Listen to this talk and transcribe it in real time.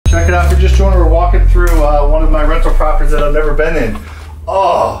it out. If you're just joining, we're walking through one of my rental properties that I've never been in.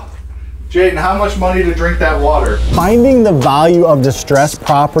 Oh, Jayden, how much money to drink that water? Finding the value of distressed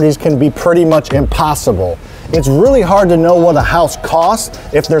properties can be pretty much impossible. It's really hard to know what a house costs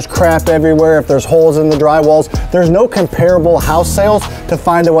if there's crap everywhere, if there's holes in the drywalls. There's no comparable house sales to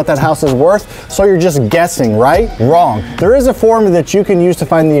find out what that house is worth, so you're just guessing, right? Wrong. There is a formula that you can use to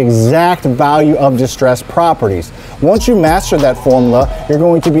find the exact value of distressed properties. Once you master that formula, you're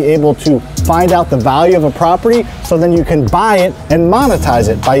going to be able to find out the value of a property, so then you can buy it and monetize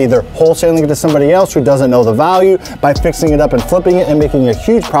it by either wholesaling it to somebody else who doesn't know the value, by fixing it up and flipping it and making a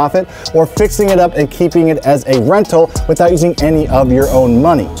huge profit, or fixing it up and keeping it as a rental without using any of your own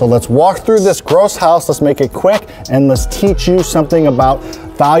money. So let's walk through this gross house, let's make it quick, and let's teach you something about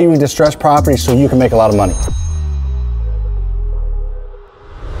valuing distressed properties so you can make a lot of money.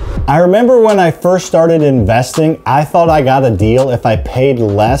 I remember when I first started investing, I thought I got a deal if I paid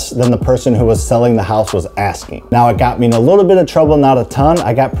less than the person who was selling the house was asking. Now, it got me in a little bit of trouble, not a ton.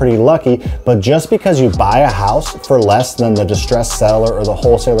 I got pretty lucky, but just because you buy a house for less than the distressed seller or the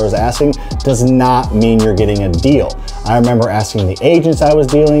wholesaler is asking does not mean you're getting a deal. I remember asking the agents I was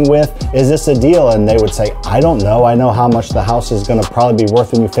dealing with, is this a deal? And they would say, I don't know. I know how much the house is gonna probably be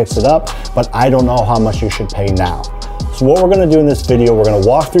worth when you fix it up, but I don't know how much you should pay now. So what we're gonna do in this video, we're gonna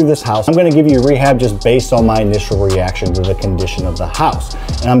walk through this house. I'm gonna give you rehab just based on my initial reaction to the condition of the house.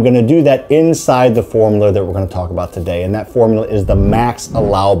 And I'm gonna do that inside the formula that we're gonna talk about today. And that formula is the max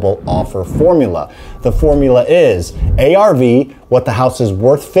allowable offer formula. The formula is ARV, what the house is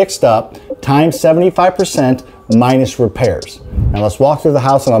worth fixed up, times 75% minus repairs. Now let's walk through the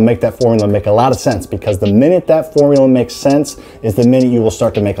house and I'll make that formula make a lot of sense, because the minute that formula makes sense is the minute you will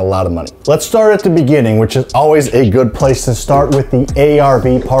start to make a lot of money. Let's start at the beginning, which is always a good place to start, with the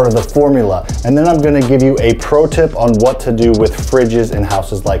ARV part of the formula. And then I'm gonna give you a pro tip on what to do with fridges in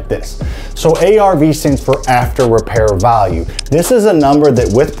houses like this. So ARV stands for after repair value. This is a number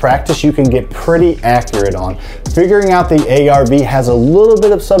that with practice you can get pretty accurate on. Figuring out the ARV has a little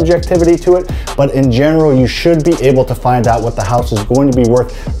bit of subjectivity to it, but in general you should be able to find out what the house is going to be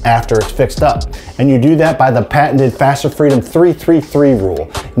worth after it's fixed up. And you do that by the patented SamFasterFreedom 333 rule.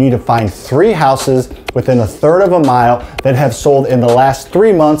 You need to find 3 houses within 1/3 of a mile that have sold in the last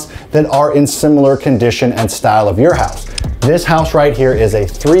 3 months that are in similar condition and style of your house. This house right here is a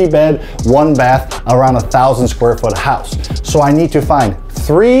 3-bed, 1-bath, around 1,000 square foot house. So I need to find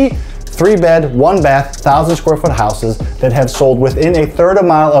 3-bed, 1-bath, 1,000 square foot houses that have sold within 1/3 of a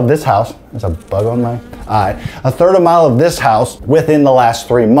mile of this house. There's a bug on my eye. 1/3 of a mile of this house within the last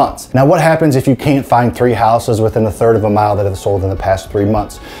 3 months. Now what happens if you can't find 3 houses within 1/3 of a mile that have sold in the past 3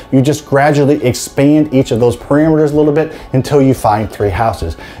 months? You just gradually expand each of those parameters a little bit until you find 3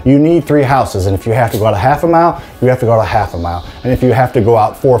 houses. You need 3 houses, and if you have to go out a half a mile, you have to go out a half a mile. And if you have to go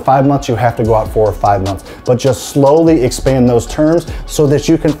out 4 or 5 months, you have to go out 4 or 5 months. But just slowly expand those terms so that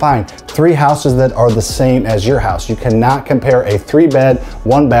you can find 3 houses that are the same as your house. You cannot compare a 3-bed,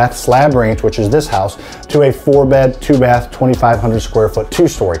 1-bath slab ranch, which is this house, to a 4-bed, 2-bath, 2,500 square foot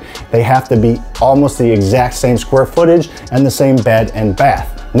 2-story. They have to be almost the exact same square footage and the same bed and bath.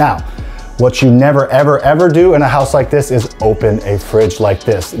 Now, what you never, ever, ever do in a house like this is open a fridge like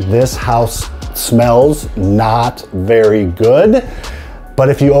this. This house smells not very good. But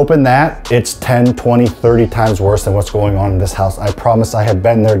if you open that, it's 10, 20, 30 times worse than what's going on in this house. I promise I have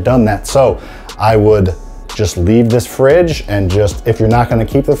been there, done that. So I would just leave this fridge, and just, if you're not gonna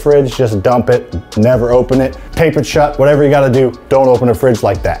keep the fridge, just dump it, never open it, tape it shut, whatever you gotta do, don't open a fridge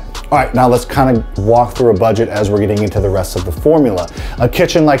like that. All right, now let's kind of walk through a budget as we're getting into the rest of the formula. A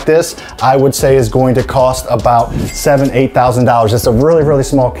kitchen like this, I would say, is going to cost about $7,000, $8,000. It's a really, really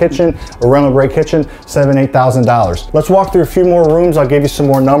small kitchen, a rental grade kitchen, $7,000, $8,000. Let's walk through a few more rooms. I'll give you some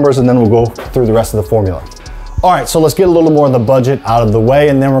more numbers and then we'll go through the rest of the formula. All right, so let's get a little more of the budget out of the way,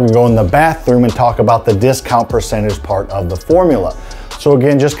 and then we're gonna go in the bathroom and talk about the discount percentage part of the formula. So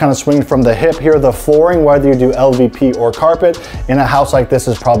again, just kind of swinging from the hip here, the flooring, whether you do LVP or carpet, in a house like this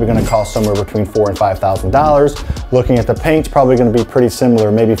is probably gonna cost somewhere between $4,000 and $5,000. Looking at the paint's probably gonna be pretty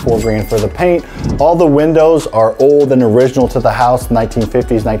similar, maybe $4 grand for the paint. All the windows are old and original to the house,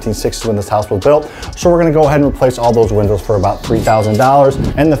 1950s, 1960s when this house was built. So we're gonna go ahead and replace all those windows for about $3,000.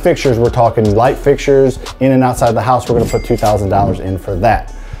 And the fixtures, we're talking light fixtures in and outside the house, we're gonna put $2,000 in for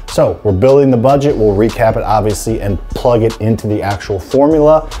that. So we're building the budget, we'll recap it obviously and plug it into the actual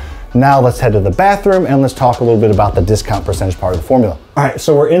formula. Now let's head to the bathroom and let's talk a little bit about the discount percentage part of the formula. All right,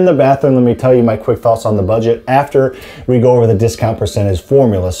 so we're in the bathroom. Let me tell you my quick thoughts on the budget after we go over the discount percentage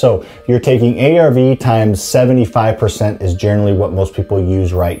formula. So you're taking ARV times 75% is generally what most people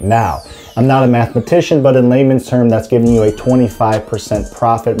use right now. I'm not a mathematician, but in layman's term, that's giving you a 25%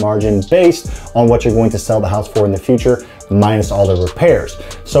 profit margin based on what you're going to sell the house for in the future, minus all the repairs.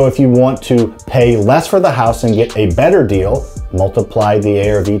 So if you want to pay less for the house and get a better deal, multiply the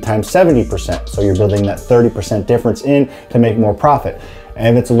ARV times 70%. So you're building that 30% difference in to make more profit.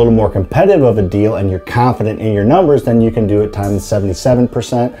 And if it's a little more competitive of a deal and you're confident in your numbers, then you can do it times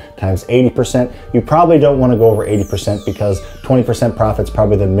 77%, times 80%. You probably don't want to go over 80% because 20% profit is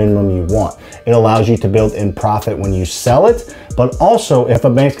probably the minimum you want. It allows you to build in profit when you sell it, but also if a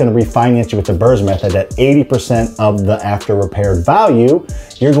bank's going to refinance you with the BRRRR method at 80% of the after repaired value,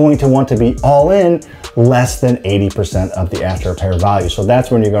 you're going to want to be all in less than 80% of the after repair value. So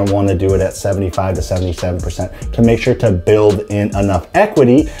that's when you're going to want to do it at 75 to 77% to make sure to build in enough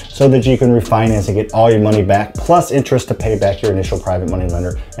equity so that you can refinance and get all your money back plus interest to pay back your initial private money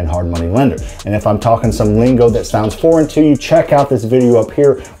lender and hard money lender. And if I'm talking some lingo that sounds foreign to you, check out this video up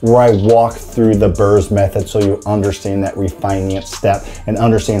here where I walk through the BRRRR method so you understand that refinance step and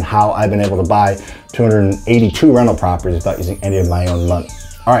understand how I've been able to buy 282 rental properties without using any of my own money.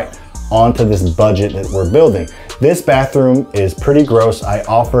 All right, on to this budget that we're building. This bathroom is pretty gross. I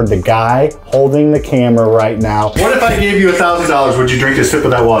offered the guy holding the camera right now. What if I gave you $1,000? Would you drink a sip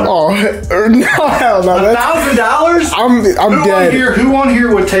of that water? Oh, no, hell no. $1,000? I'm dead. Who on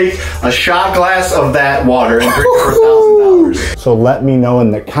here would take a shot glass of that water and drink for $1,000? So let me know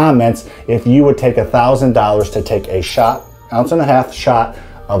in the comments if you would take $1,000 to take a shot, ounce and a half shot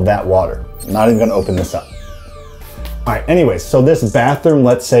of that water. I'm not even gonna open this up. All right, anyways, so this bathroom,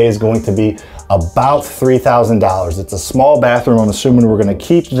 let's say, is going to be about $3,000. It's a small bathroom. I'm assuming we're gonna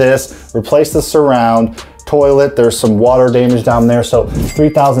keep this, replace the surround, toilet. There's some water damage down there. So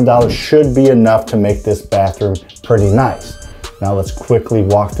 $3,000 should be enough to make this bathroom pretty nice. Now let's quickly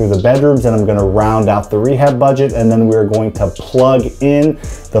walk through the bedrooms and I'm gonna round out the rehab budget, and then we're going to plug in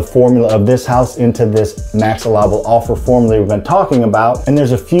the formula of this house into this max allowable offer formula we've been talking about. And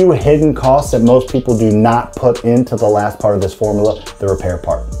there's a few hidden costs that most people do not put into the last part of this formula, the repair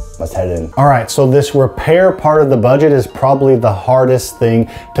part. Let's head in. All right, so this repair part of the budget is probably the hardest thing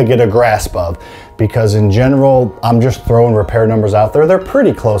to get a grasp of, because in general, I'm just throwing repair numbers out there. They're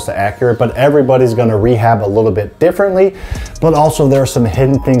pretty close to accurate, but everybody's gonna rehab a little bit differently. But also there are some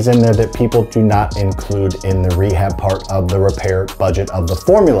hidden things in there that people do not include in the rehab part of the repair budget of the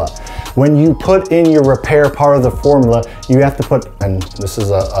formula. When you put in your repair part of the formula, you have to put, and this is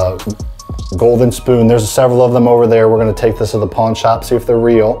a golden spoon. There's several of them over there. We're gonna take this to the pawn shop, see if they're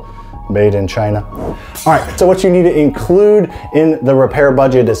real. Made in China. All right, so what you need to include in the repair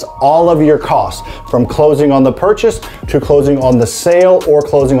budget is all of your costs, from closing on the purchase to closing on the sale or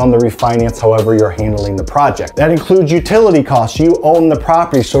closing on the refinance, however you're handling the project. That includes utility costs. You own the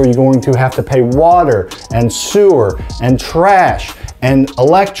property, so you're going to have to pay water and sewer and trash and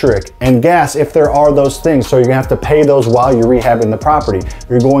electric and gas if there are those things. So you're gonna have to pay those while you're rehabbing the property.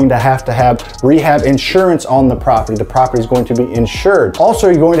 You're going to have rehab insurance on the property. The property is going to be insured. Also,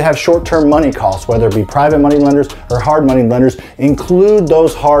 you're going to have short-term money costs, whether it be private money lenders or hard money lenders. Include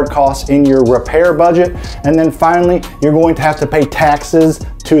those hard costs in your repair budget. And then finally, you're going to have to pay taxes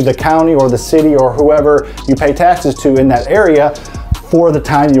to the county or the city or whoever you pay taxes to in that area for the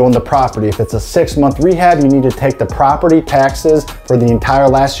time you own the property. If it's a 6-month rehab, you need to take the property taxes for the entire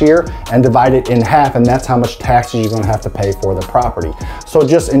last year and divide it in half, and that's how much taxes you're gonna have to pay for the property. So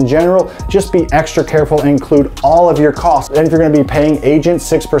just in general, just be extra careful and include all of your costs. And if you're gonna be paying agents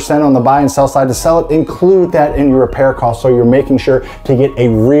 6% on the buy and sell side to sell it, include that in your repair costs so you're making sure to get a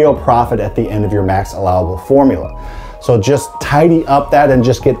real profit at the end of your max allowable formula. So just tidy up that and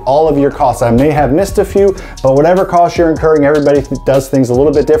just get all of your costs. I may have missed a few, but whatever costs you're incurring, everybody does things a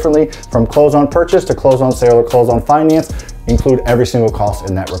little bit differently, from close on purchase to close on sale or close on finance. Include every single cost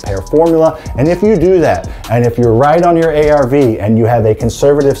in that repair formula. And if you do that, and if you're right on your ARV and you have a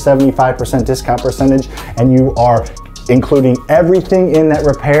conservative 75% discount percentage and you are including everything in that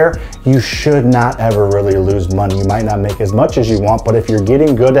repair, you should not ever really lose money. You might not make as much as you want, but if you're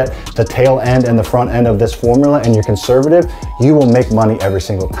getting good at the tail end and the front end of this formula and you're conservative, you will make money every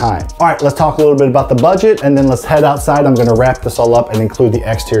single time. All right, let's talk a little bit about the budget and then let's head outside. I'm gonna wrap this all up and include the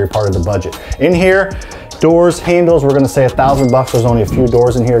exterior part of the budget. In here, doors, handles, we're gonna say $1,000. There's only a few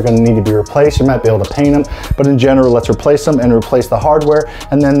doors in here are gonna need to be replaced. You might be able to paint them, but in general, let's replace them and replace the hardware.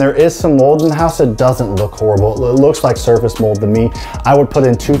 And then there is some mold in the house. It doesn't look horrible. It looks like surface mold to me. I would put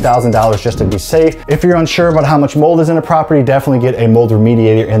in $2,000 just to be safe. If you're unsure about how much mold is in a property, definitely get a mold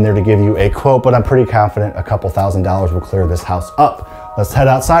remediator in there to give you a quote, but I'm pretty confident a couple $1,000s will clear this house up. Let's head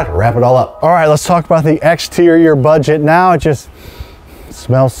outside, wrap it all up. All right, let's talk about the exterior budget now.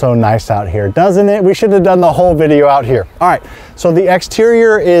 Smells so nice out here, doesn't it? We should have done the whole video out here. All right, so the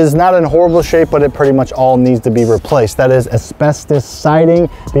exterior is not in horrible shape, but it pretty much all needs to be replaced. That is asbestos siding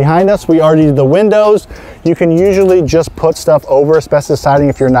behind us. We already did the windows. You can usually just put stuff over asbestos siding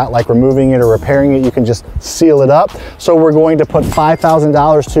if you're not like removing it or repairing it. You can just seal it up. So we're going to put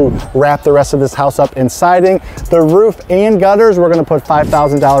 $5,000 to wrap the rest of this house up in siding. The roof and gutters, we're going to put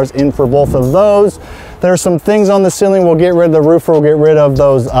 $5,000 in for both of those. There's some things on the ceiling. We'll get rid of the roofer. We'll get rid of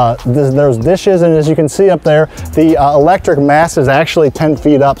those dishes. And as you can see up there, the electric mast is actually 10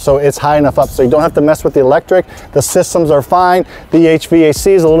 feet up. So it's high enough up. So you don't have to mess with the electric. The systems are fine. The HVAC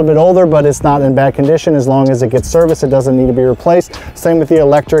is a little bit older, but it's not in bad condition. As long as it gets serviced, it doesn't need to be replaced. Same with the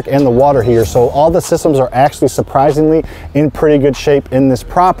electric and the water heater. So all the systems are actually surprisingly in pretty good shape in this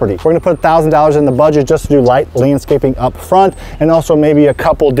property. We're gonna put $1,000 in the budget just to do light landscaping up front and also maybe a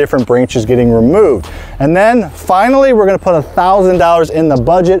couple different branches getting removed. And then finally, we're gonna put $1,000 in the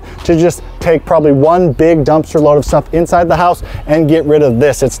budget to just take probably one big dumpster load of stuff inside the house and get rid of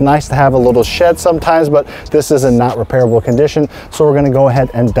this. It's nice to have a little shed sometimes, but this is in not repairable condition. So we're gonna go ahead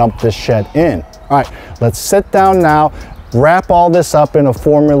and dump this shed in. All right, let's sit down now, wrap all this up in a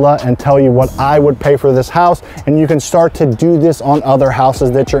formula and tell you what I would pay for this house. And you can start to do this on other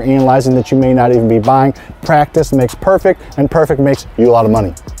houses that you're analyzing that you may not even be buying. Practice makes perfect, and perfect makes you a lot of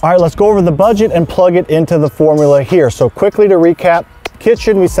money. All right, let's go over the budget and plug it into the formula here. So quickly to recap,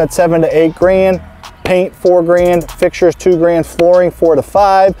 kitchen, we said 7 to 8 grand. Paint, 4 grand. Fixtures, 2 grand. Flooring, 4 to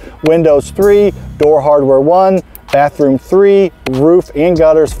 5. Windows, 3. Door hardware, 1. Bathroom, 3. Roof and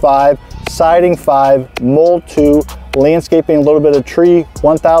gutters, 5. Siding, 5. Mold, 2. Landscaping, a little bit of tree,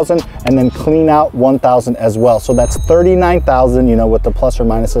 1,000, and then clean out 1,000 as well. So that's 39,000, you know, with the plus or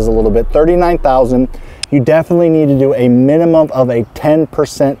minuses a little bit, 39,000. You definitely need to do a minimum of a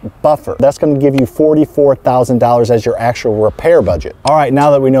 10% buffer. That's going to give you $44,000 as your actual repair budget. All right,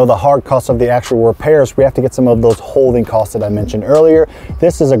 now that we know the hard costs of the actual repairs, we have to get some of those holding costs that I mentioned earlier.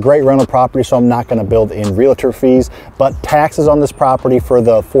 This is a great rental property, so I'm not going to build in realtor fees, but taxes on this property for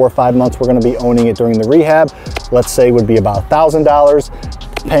the 4 or 5 months we're going to be owning it during the rehab, let's say would be about $1,000.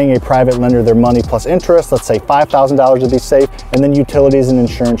 Paying a private lender their money plus interest, let's say $5,000 to be safe, and then utilities and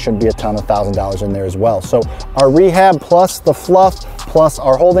insurance should be a ton of $1,000 in there as well. So our rehab plus the fluff plus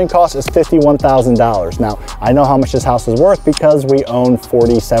our holding cost is $51,000. Now, I know how much this house is worth because we own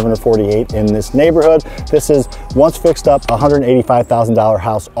 47 or 48 in this neighborhood. This is, once fixed up, a $185,000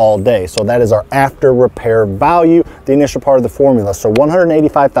 house all day. So that is our after repair value, the initial part of the formula. So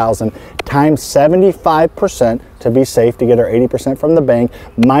 $185,000 times 75% to be safe, to get our 80% from the bank,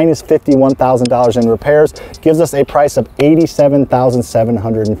 minus $51,000 in repairs, gives us a price of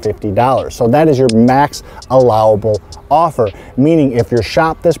 $87,750. So that is your max allowable offer, meaning if you're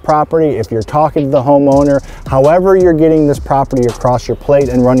shop this property, if you're talking to the homeowner, however you're getting this property across your plate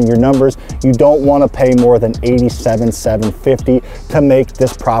and running your numbers, you don't want to pay more than $87,750 to make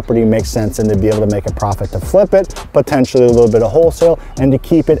this property make sense and to be able to make a profit, to flip it, potentially a little bit of wholesale, and to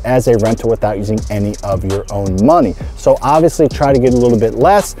keep it as a rental without using any of your own money. So obviously try to get a little bit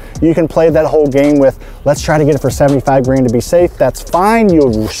less. You can play that whole game with, let's try to get it for 75 grand to be safe. That's fine.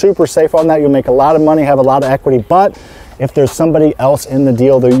 You're super safe on that. You'll make a lot of money, have a lot of equity, but if there's somebody else in the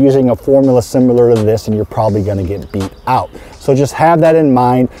deal, they're using a formula similar to this, and you're probably gonna get beat out. So just have that in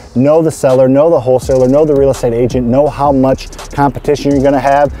mind. Know the seller, know the wholesaler, know the real estate agent, know how much competition you're gonna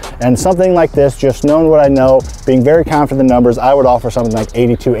have. And something like this, just knowing what I know, being very confident in the numbers, I would offer something like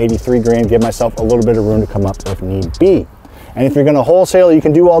 82, 83 grand, give myself a little bit of room to come up if need be. And if you're gonna wholesale, you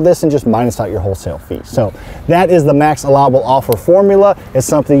can do all this and just minus out your wholesale fee. So that is the max allowable offer formula. It's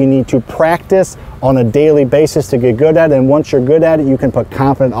something you need to practice on a daily basis to get good at. And once you're good at it, you can put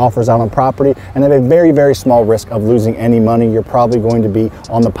confident offers out on property and have a very, very small risk of losing any money. You're probably going to be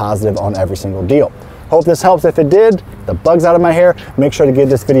on the positive on every single deal. Hope this helps. If it did, the bugs out of my hair, make sure to give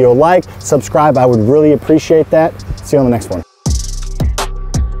this video a like, subscribe. I would really appreciate that. See you on the next one.